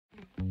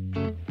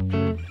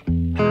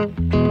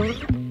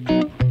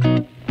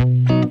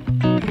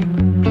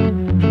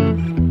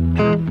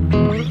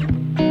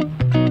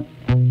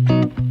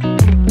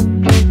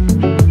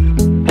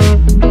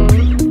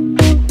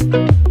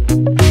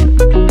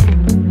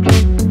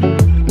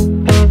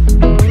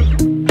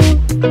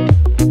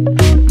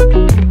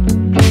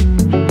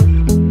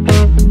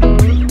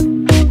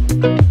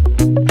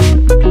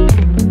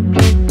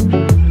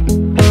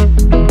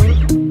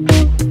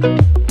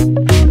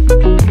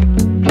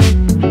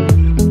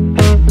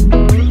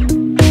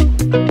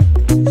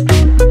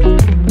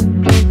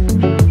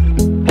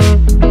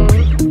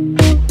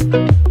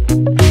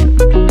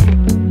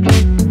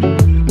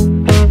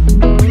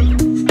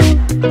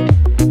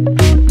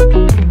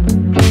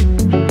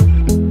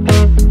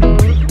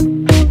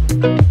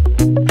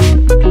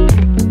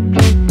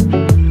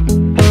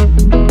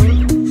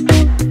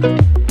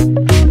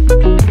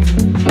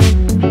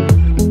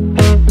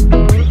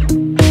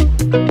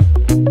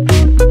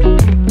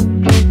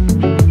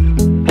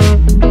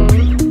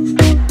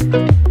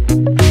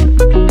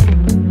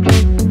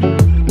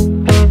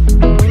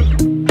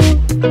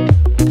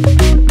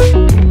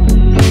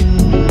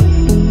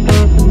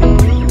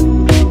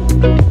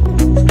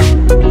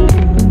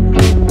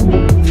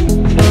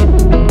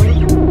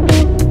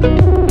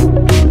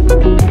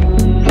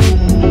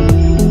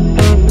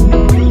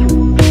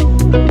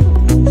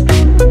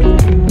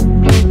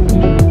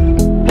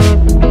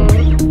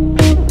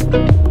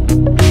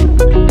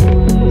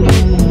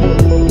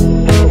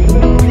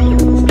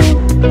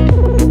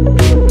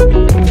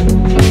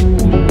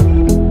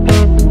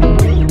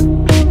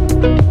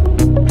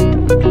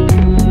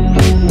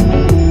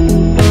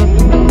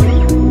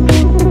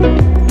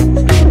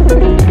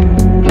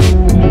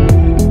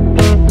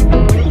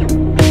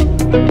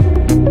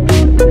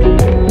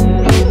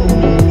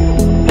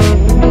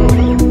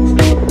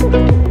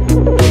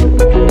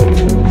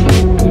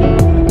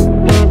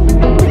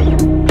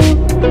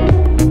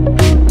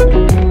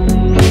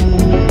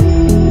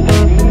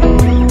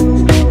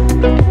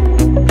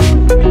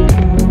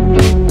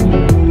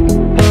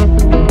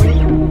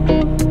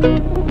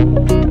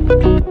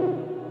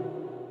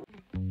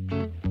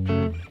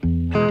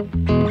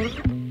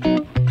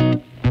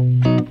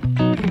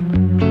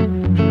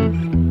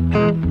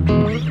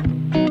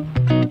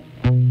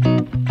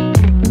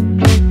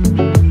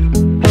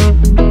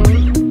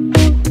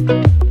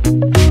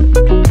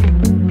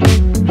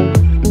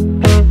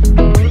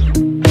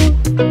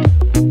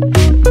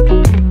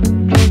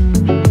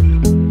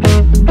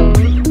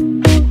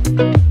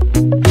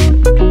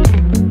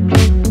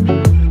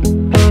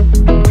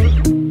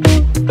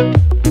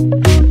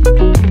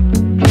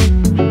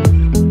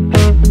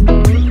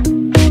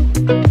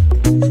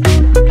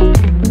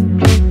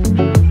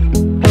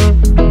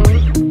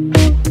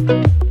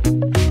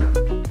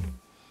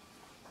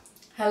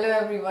Hello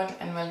everyone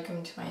and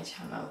welcome to my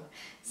channel.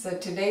 So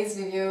today's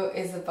video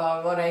is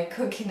about what I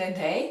cook in a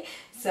day.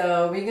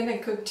 So we're gonna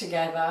cook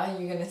together.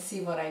 You're gonna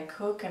see what I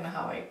cook and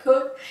how I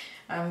cook,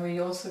 and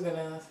we're also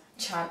gonna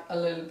chat a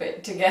little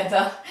bit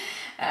together.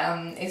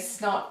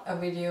 It's not a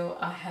video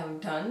I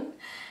have done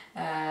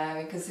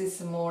because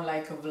it's more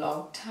like a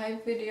vlog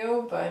type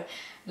video, but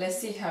let's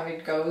see how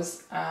it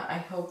goes. I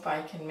hope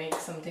I can make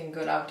something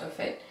good out of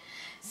it.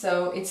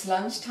 So it's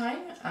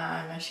lunchtime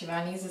and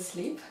Shivani is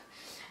asleep,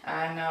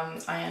 and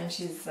Ayan,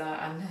 she's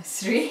at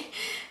nursery.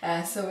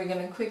 So we're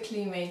gonna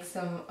quickly make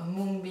some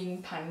mung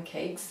bean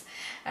pancakes.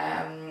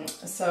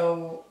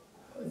 So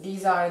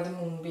these are the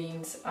mung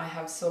beans I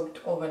have soaked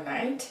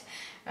overnight,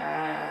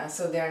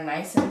 so they are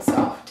nice and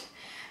soft.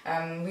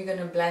 We're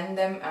gonna blend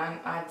them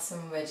and add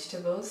some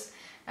vegetables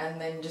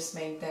and then just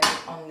make them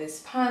on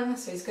this pan.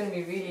 So it's gonna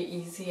be really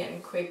easy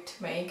and quick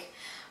to make.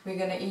 We're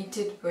gonna eat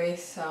it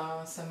with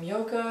some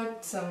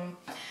yogurt, some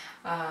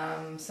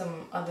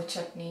other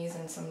chutneys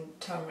and some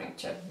turmeric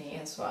chutney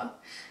as well.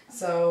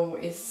 So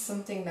it's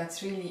something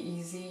that's really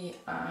easy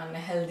and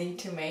healthy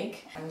to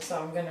make. And so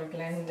I'm gonna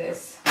blend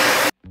this.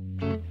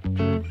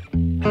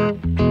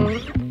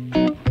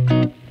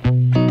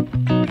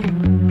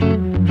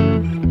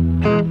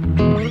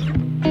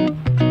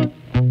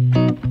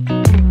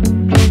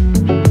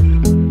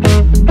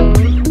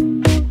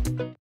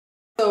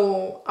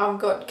 So I've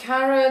got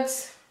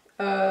carrots,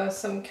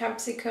 some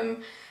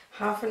capsicum,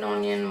 half an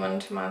onion, 1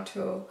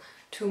 tomato,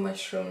 2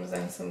 mushrooms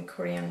and some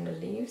coriander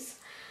leaves.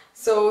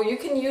 So you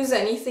can use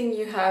anything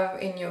you have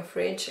in your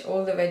fridge,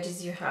 all the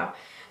veggies you have.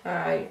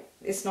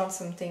 It's not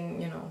something,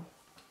 you know,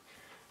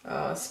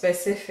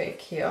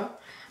 specific here.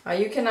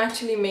 You can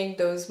actually make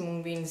those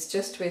mung beans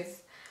just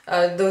with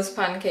those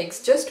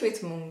pancakes just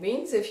with mung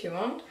beans if you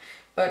want,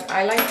 but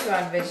I like to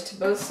add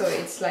vegetables, so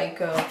it's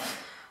like a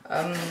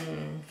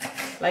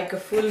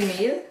full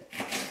meal,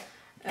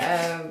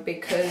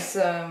 because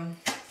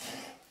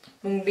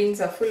mung beans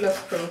are full of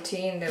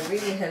protein. They're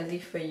really healthy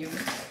for you.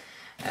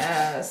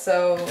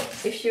 So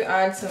if you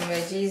add some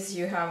veggies,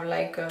 you have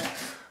like a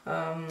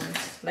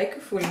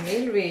full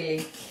meal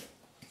really.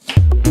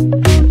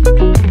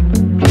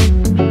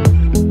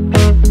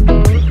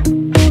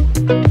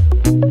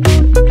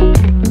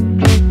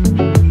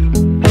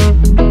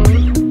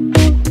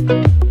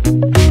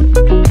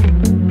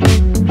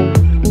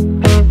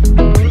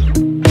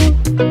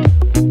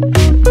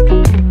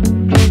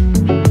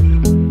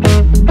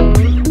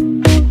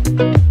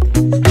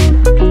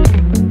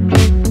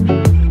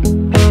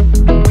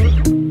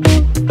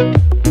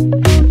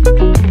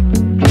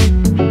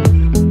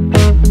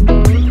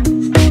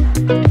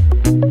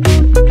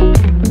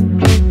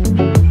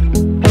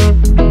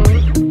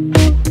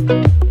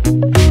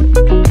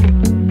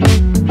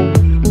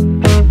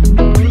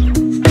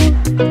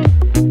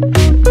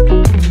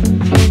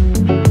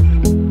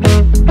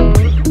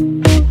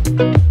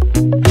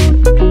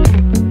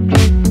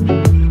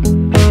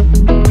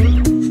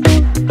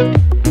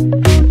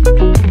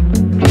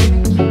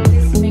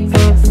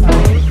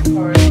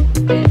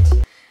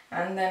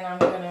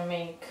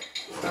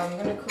 I'm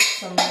gonna cook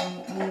some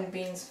mung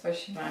beans for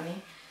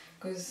Shivani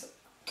because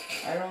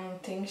I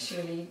don't think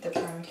she'll eat the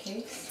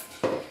pancakes.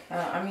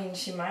 I mean,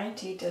 she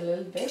might eat a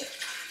little bit,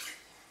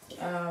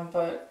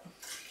 but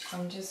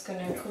I'm just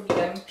gonna cook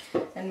them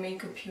and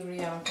make a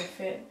puree out of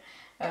it.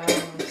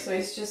 So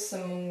it's just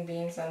some mung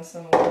beans and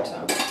some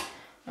water,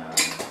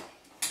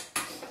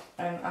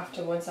 and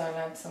afterwards I'll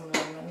add some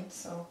lemon.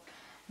 So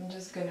I'm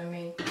just gonna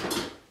make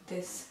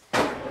this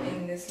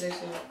in this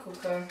little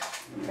cooker.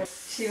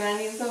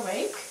 Shivani is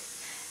awake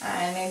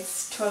and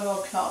it's 12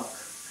 o'clock,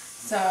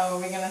 so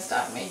we're gonna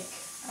start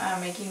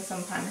making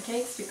some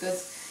pancakes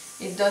because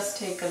it does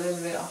take a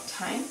little bit of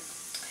time.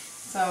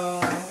 So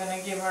I'm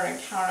gonna give her a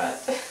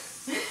carrot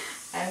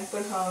and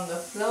put her on the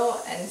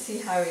floor and see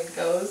how it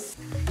goes.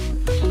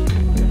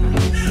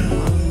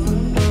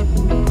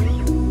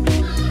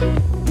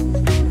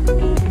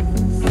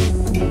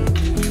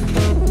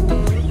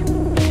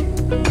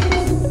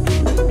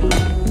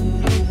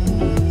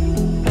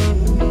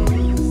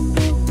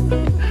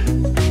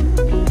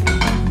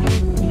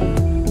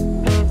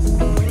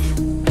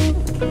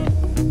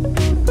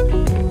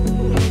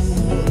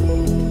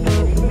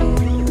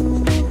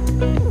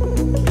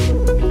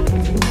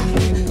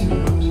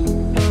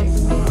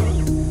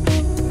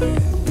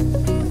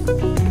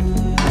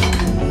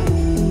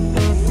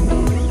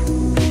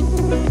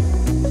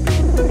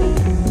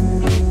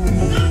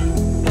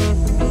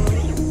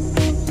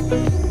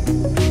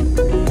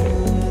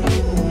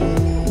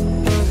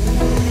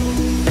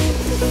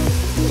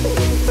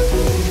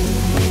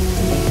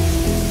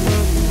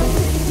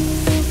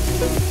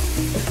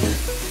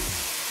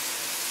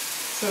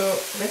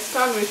 Let's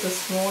start with the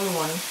small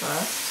one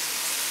first,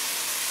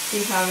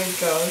 see how it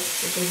goes,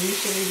 because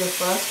usually the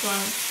first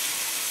one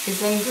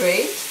isn't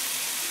great.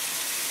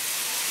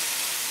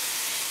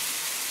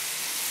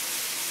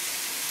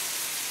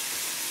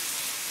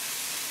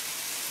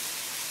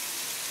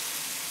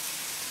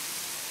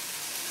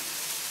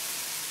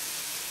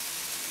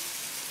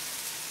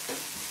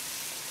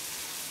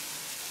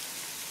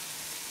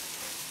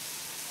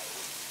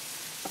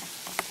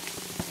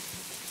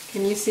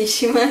 Can you see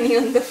Shivani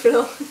on the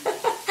floor?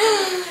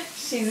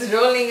 She's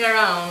rolling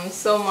around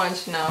so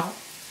much now.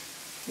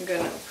 I'm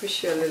gonna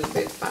push you a little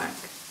bit back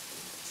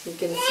so you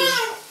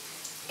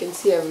can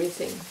see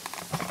everything.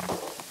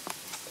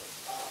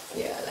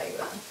 Yeah, like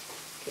that.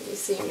 Can you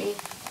see me?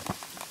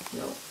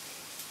 No.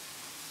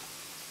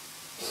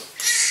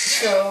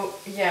 So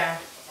yeah,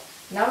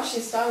 now she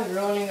started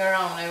rolling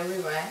around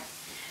everywhere.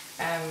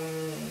 I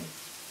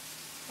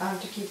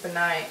have to keep an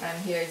eye,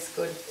 and here it's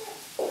good.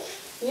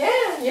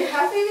 Yeah, you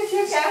happy with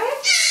your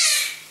carrot?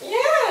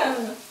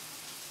 Yeah.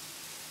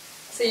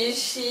 So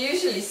she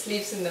usually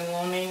sleeps in the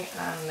morning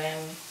and then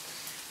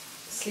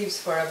sleeps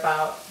for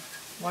about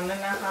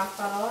 1.5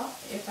 hours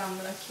if I'm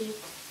lucky,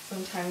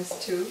 sometimes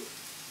 2.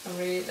 I'm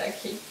really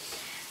lucky.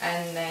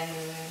 And then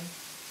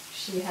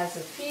she has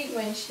a feed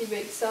when she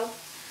wakes up.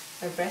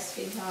 I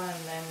breastfeed her,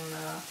 and then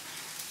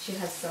she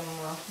has some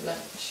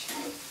lunch.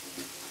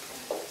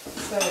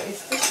 So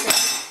it's this one.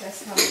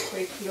 Let's have a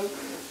quick look.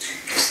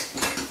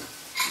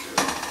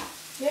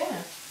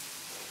 Yeah.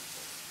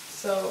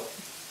 So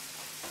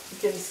you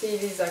can see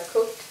these are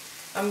cooked.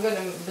 I'm going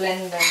to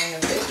blend them in a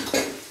bit.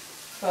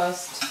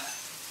 First,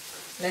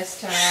 let's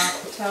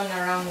turn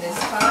around this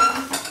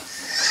pan.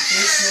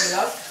 Wish me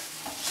luck.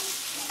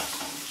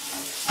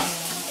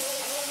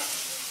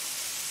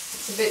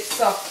 It's a bit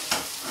soft.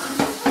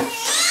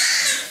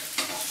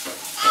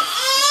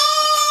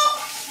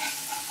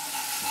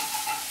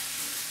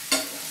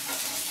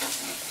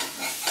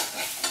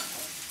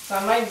 So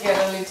I might get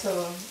a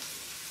little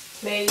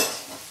plate.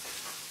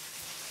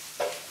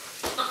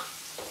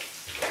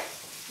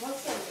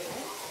 What's that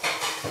doing?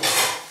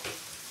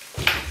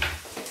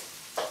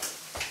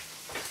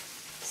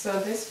 So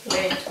this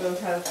plate will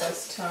help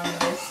us turn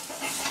this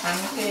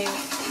pancake.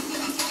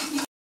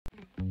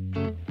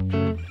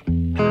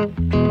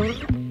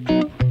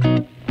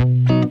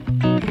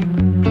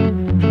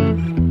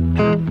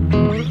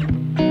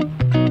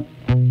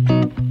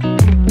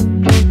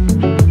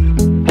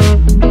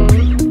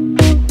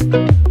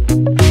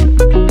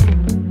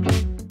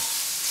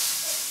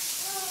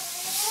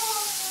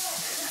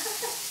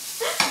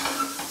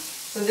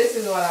 So this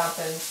is what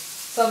happens.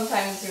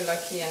 Sometimes you're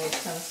lucky and it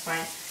turns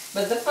fine.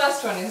 But the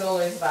first one is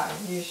always bad,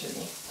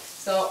 usually.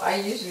 So I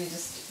usually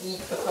just eat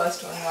the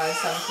first one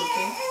whilst I'm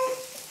cooking.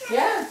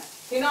 Yeah,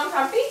 you're not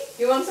happy?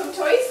 You want some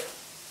toys?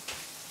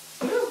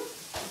 Look.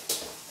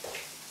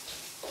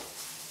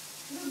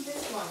 Look,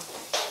 this one.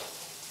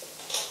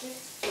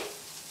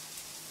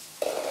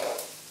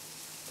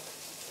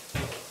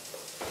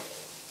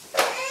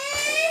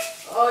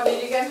 Oh,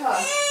 did you get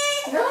hurt?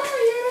 No,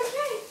 you're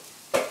okay.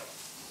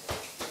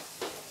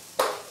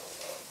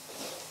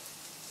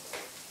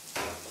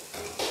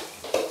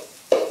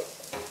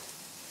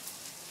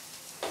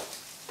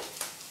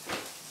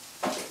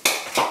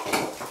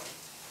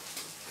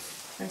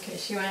 Okay,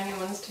 Shivani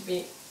wants to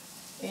be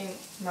in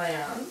my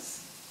arms.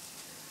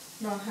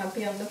 Not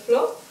happy on the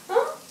floor?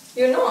 Huh?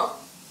 You're not?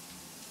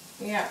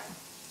 Yeah.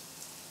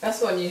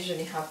 That's what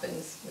usually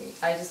happens.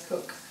 I just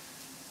cook.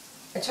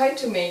 I try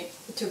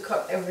to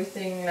cut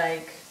everything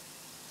like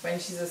when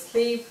she's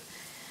asleep,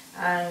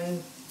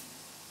 and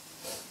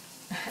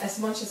as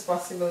much as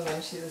possible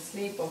when she's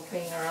asleep or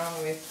playing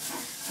around with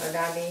her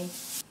daddy.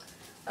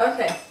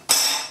 Okay,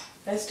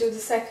 let's do the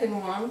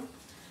second one,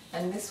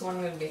 and this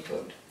one will be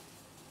good.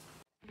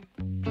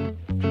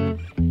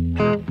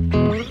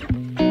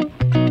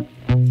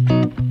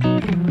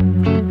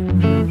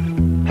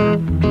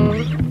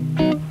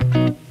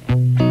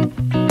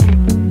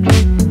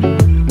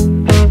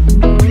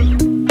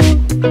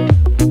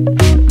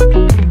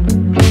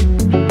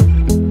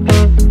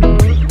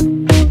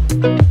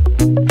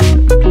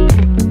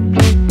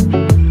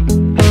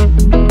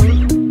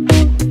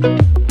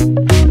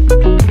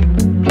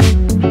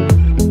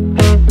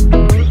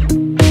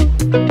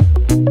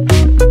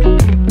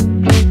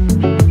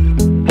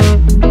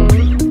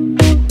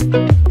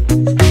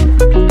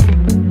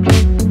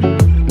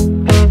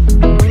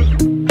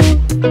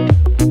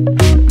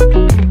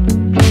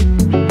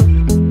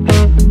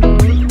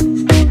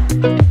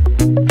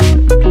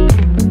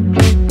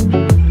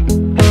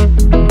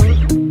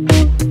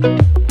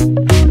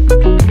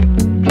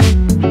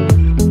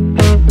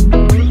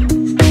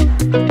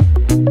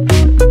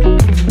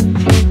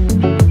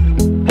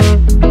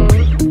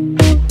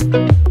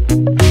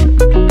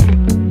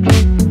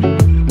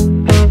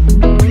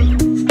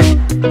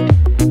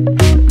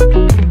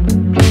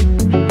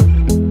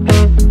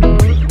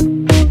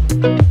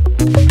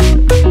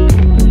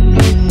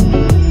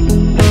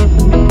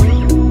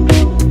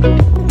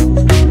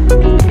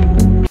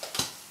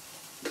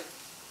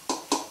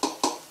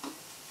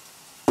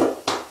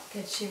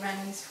 Get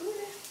Shivani's food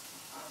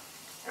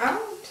out.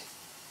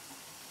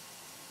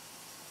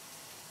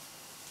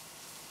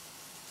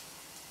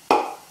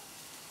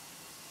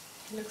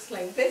 Looks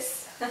like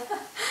this.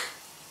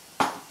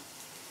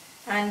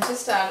 And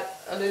just add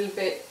a little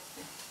bit,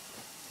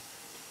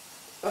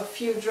 a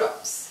few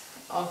drops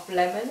of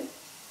lemon,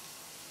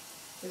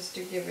 just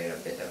to give it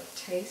a bit of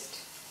taste,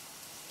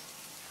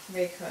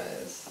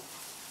 because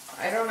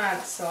I don't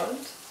add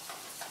salt.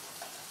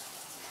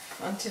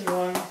 until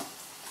one,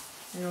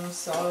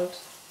 salt.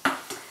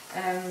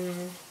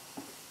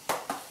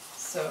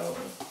 So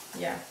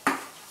yeah,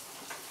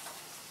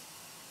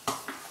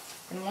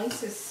 and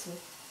once it's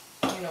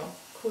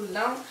cooled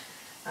down,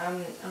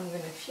 I'm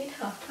gonna feed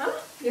her. Huh?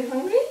 You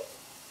hungry?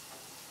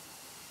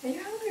 Are you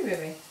hungry,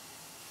 baby?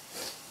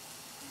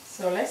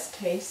 So let's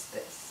taste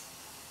this.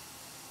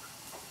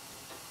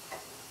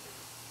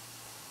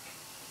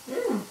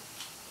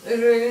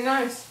 It's really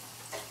nice.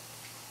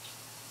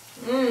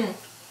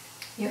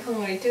 You're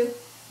hungry too?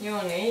 You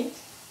wanna eat?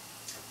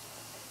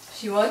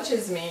 She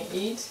watches me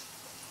eat,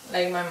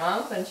 like my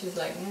mouth, and she's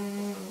like,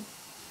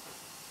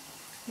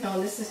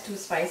 no, this is too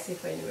spicy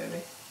for you,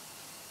 baby.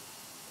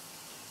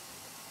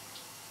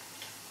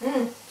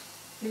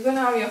 You're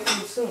gonna have your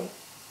food soon.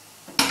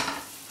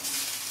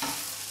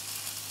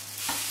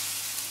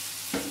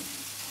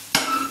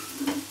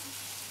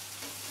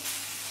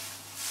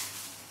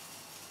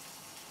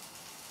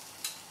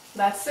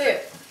 That's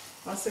it.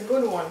 That's a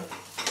good one.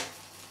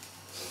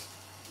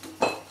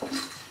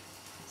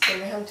 So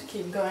we have to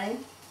keep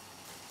going.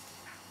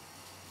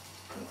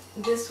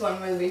 This one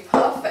will be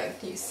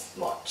perfect. You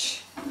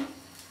watch.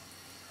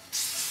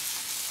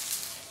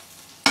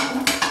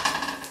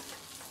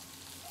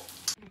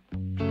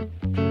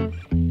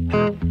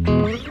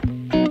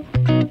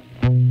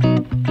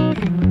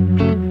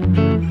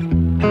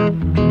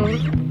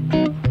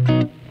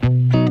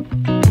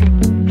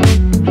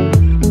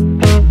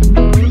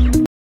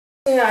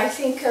 I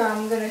think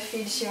I'm gonna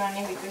feed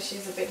Shivani because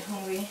she's a bit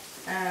hungry,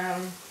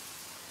 and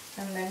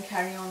then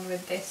carry on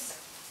with this.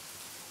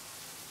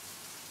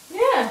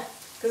 Yeah,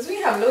 because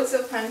we have loads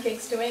of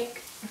pancakes to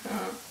make.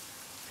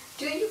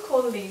 Do you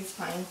call these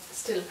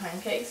still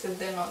pancakes if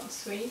they're not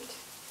sweet?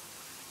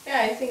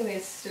 Yeah, I think they're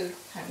still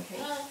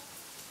pancakes.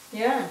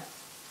 Yeah,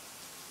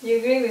 you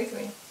agree with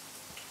me?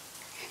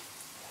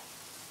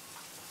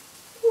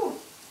 Ooh.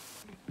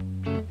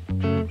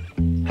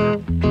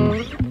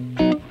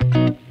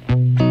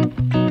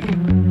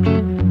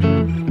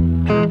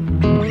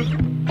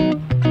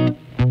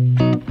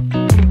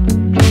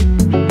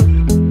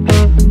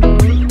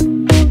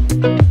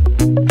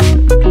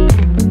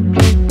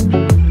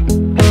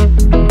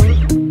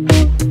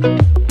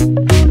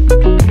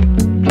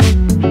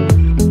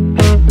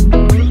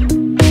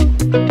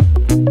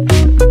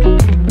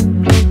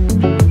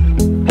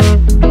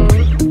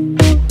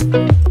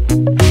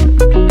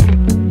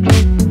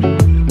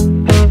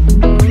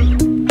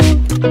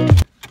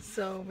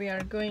 So we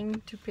are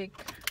going to pick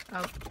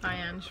up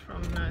Ayansh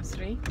from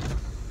nursery,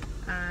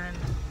 and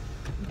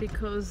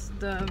because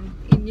the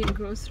Indian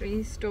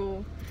grocery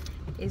store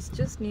is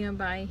just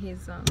nearby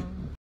his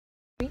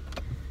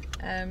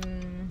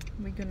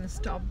we're gonna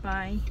stop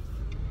by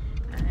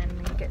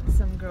and get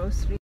some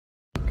groceries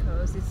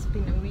because it's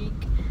been a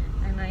week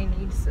and I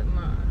need some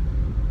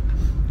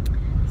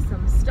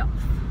stuff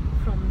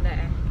from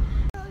there.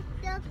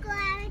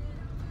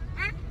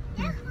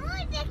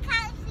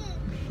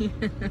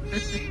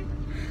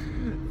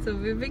 So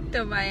we picked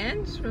up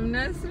Ayansh from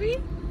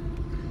nursery.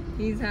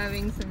 He's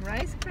having some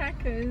rice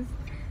crackers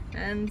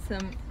and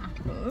some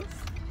apples.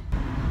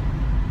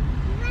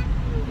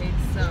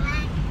 It's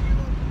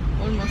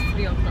almost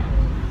 3 o'clock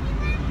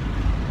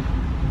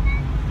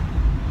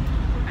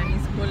and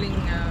he's pulling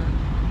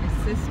his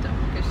sister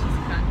because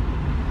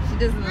she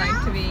doesn't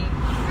like to be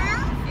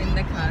in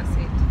the car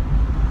seat.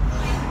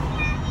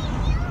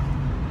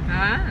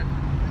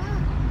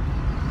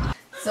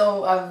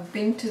 So I've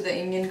been to the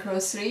Indian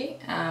grocery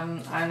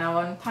and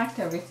I've unpacked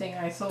everything.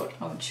 I thought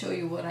I would show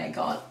you what I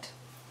got.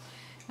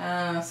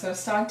 So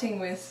starting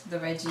with the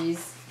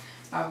veggies,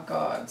 I've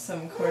got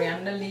some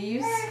coriander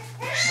leaves,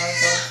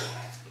 I've got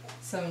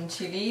some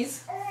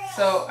chilies.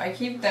 So I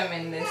keep them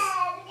in this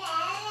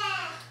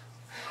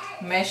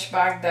mesh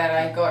bag that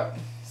I got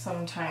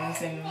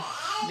sometimes in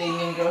the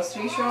Indian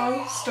grocery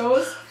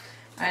stores,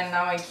 and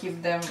now I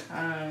keep them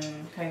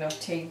and kind of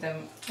take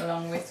them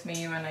along with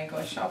me when I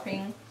go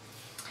shopping.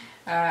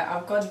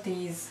 I've got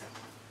these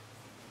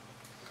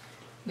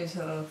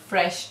little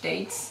fresh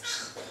dates.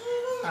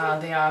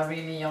 They are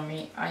really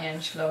yummy.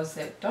 Ayansh loves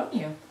it, don't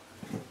you?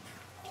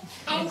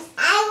 And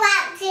I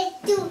want it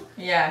too.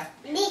 Yeah.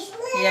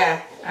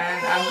 Yeah.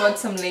 And I've got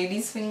some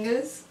ladies'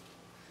 fingers.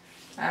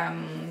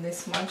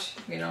 This much.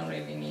 We don't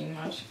really need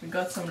much. We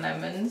got some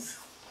lemons.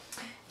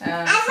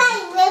 I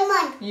like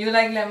lemon. You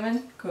like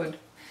lemon? Good.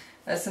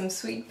 Some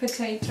sweet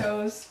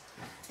potatoes.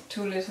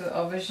 2 little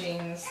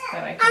aubergines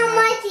that I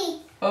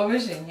can.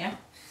 Aubergine, yeah.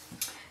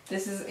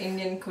 This is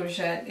Indian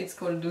courgette. It's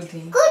called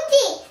dudhi.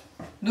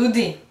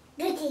 Dudhi.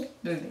 Dudhi.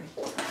 Dudhi.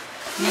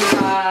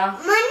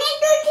 Money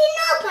dudhi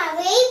no pa,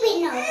 baby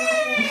no.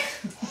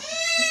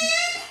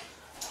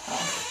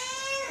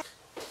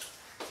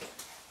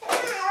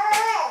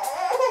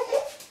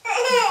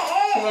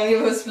 Shivani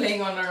was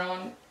playing on her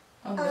own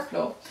on the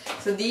floor.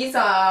 So these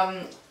are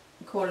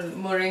called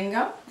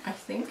moringa, I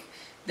think.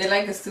 They're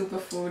like a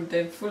superfood.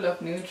 They're full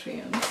of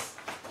nutrients.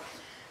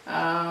 We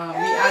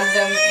add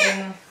them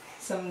in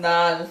some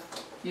dal,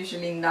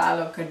 usually in dal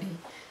or kadhi.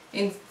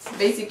 It's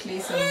basically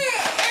some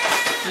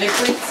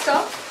liquid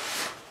stuff.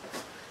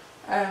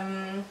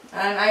 And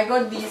I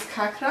got these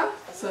kakra.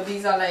 So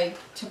these are like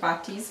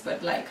chapatis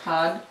but like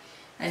hard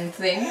and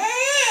thin.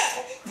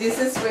 This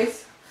is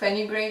with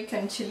fenugreek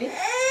and chili.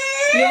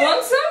 You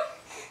want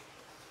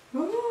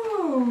some?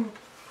 Ooh.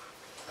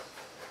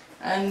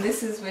 And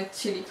this is with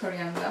chili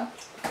coriander.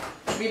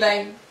 We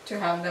like to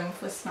have them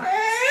for snacks.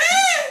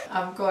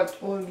 I've got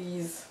all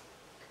these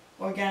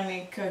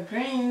organic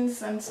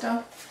grains and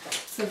stuff.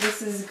 So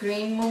this is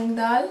green moong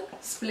dal,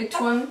 split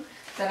one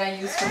that I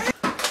use for.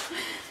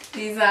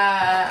 These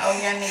are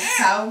organic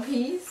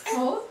cowpeas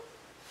whole.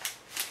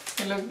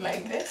 They look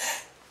like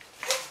this.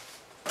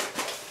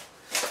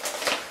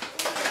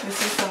 This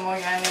is some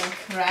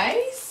organic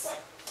rice.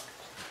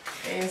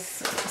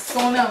 It's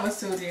sona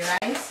masuri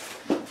rice.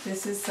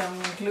 This is some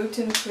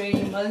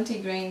gluten-free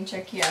multi-grain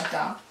chakki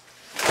atta.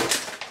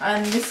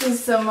 And this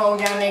is some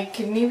organic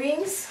kidney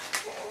beans.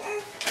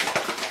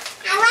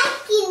 I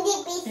like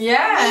kidney beans.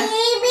 Yeah.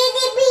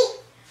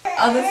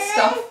 Other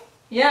stuff.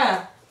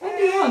 Yeah. What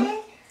do you want?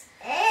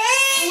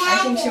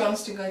 I think she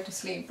wants to go to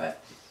sleep,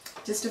 but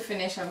just to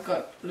finish, I've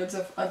got loads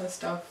of other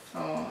stuff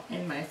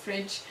in my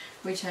fridge,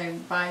 which I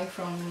buy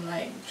from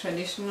like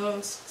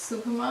traditional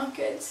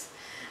supermarkets.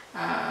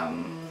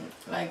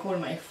 Like all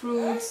my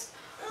fruits,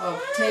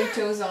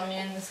 potatoes,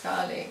 onions,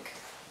 garlic,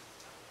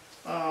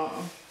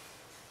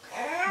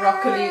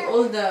 broccoli,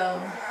 all the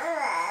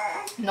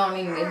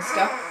non-Indian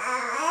stuff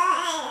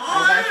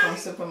I buy from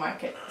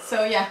supermarket.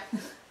 So yeah,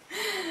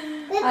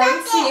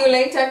 I'll see you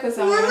later because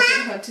I'm going to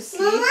put her to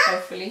sleep.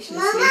 Hopefully she'll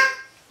sleep.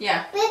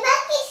 Yeah. We're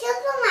back in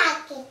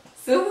supermarket.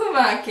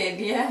 Supermarket,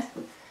 yeah.